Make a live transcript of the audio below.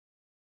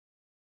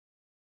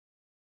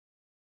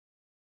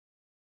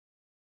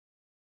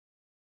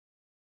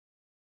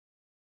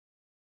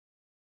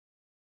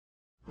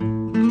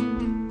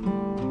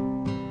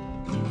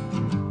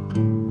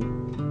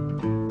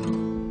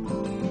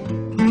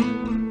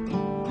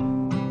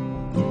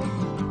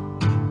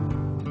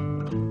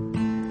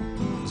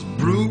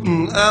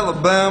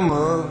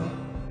Alabama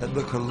at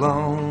the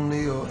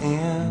Colonial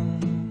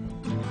Inn.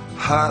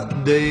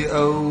 Hot day,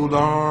 old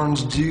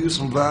orange juice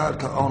and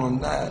vodka on a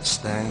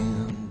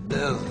nightstand.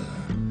 There's a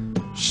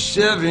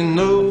Chevy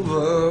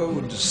Nova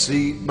with the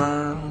seat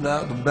burned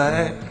out the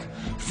back.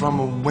 From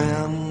a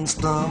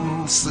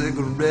wind-stung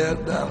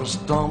cigarette I was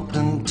stomped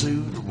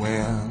into the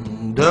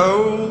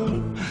window.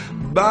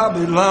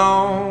 Bobby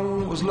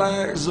Long was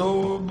like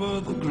Zorba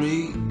the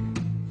Greek,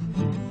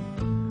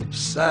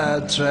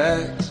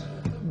 sidetracked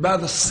by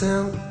the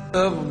scent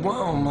of a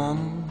woman.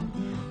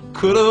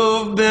 Could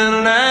have been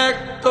an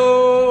actor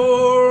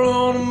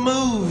on a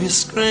movie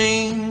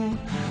screen.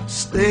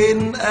 Stayed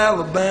in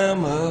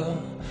Alabama,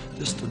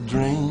 just a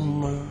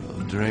dreamer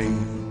of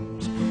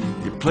dreams.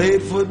 He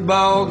played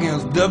football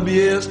against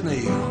W.S.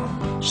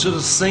 Neal. Should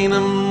have seen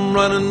him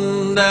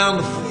running down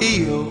the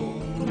field.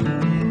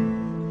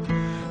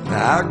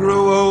 Now I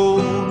grow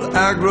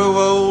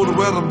old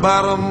where the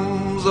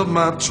bottoms of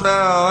my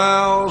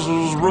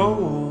trousers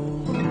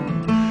roll.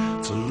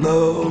 It's a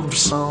love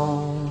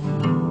song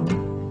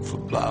for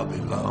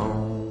Bobby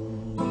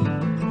Long,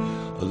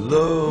 a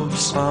love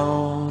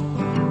song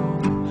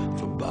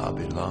for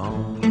Bobby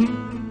Long.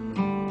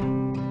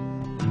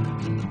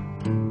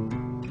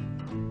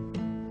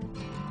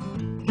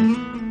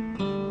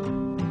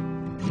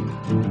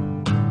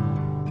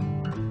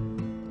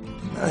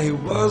 Now he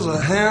was a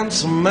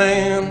handsome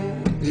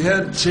man, he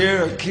had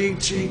Cherokee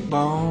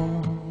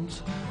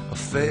cheekbones, a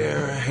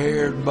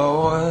fair-haired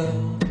boy,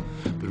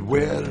 but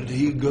where did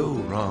he go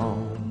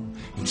wrong?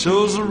 He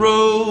chose the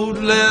road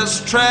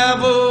less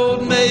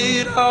traveled,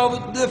 made all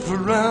the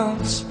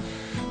difference.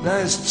 Now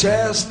he's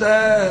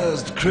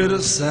chastised,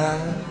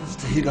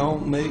 criticized, he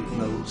don't make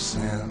no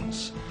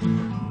sense.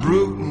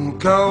 Bruton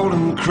called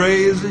him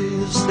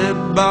crazy, said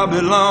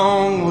Bobby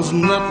Long was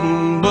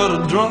nothing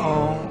but a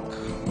drunk.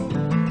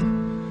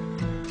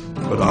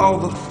 But all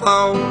the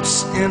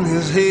thoughts in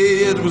his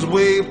head was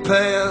way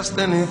past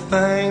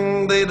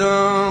anything they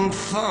done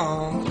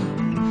thunk.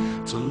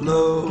 It's a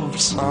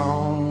love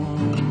song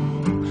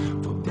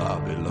for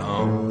Bobby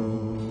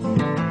Long,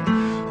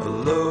 a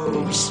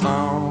love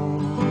song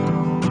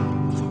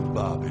for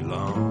Bobby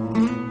Long.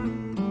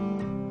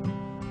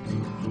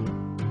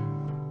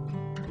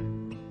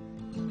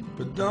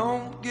 But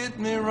don't get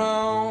me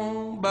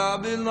wrong,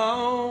 Bobby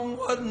Long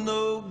wasn't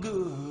no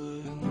good.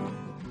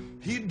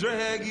 He'd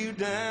drag you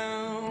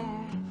down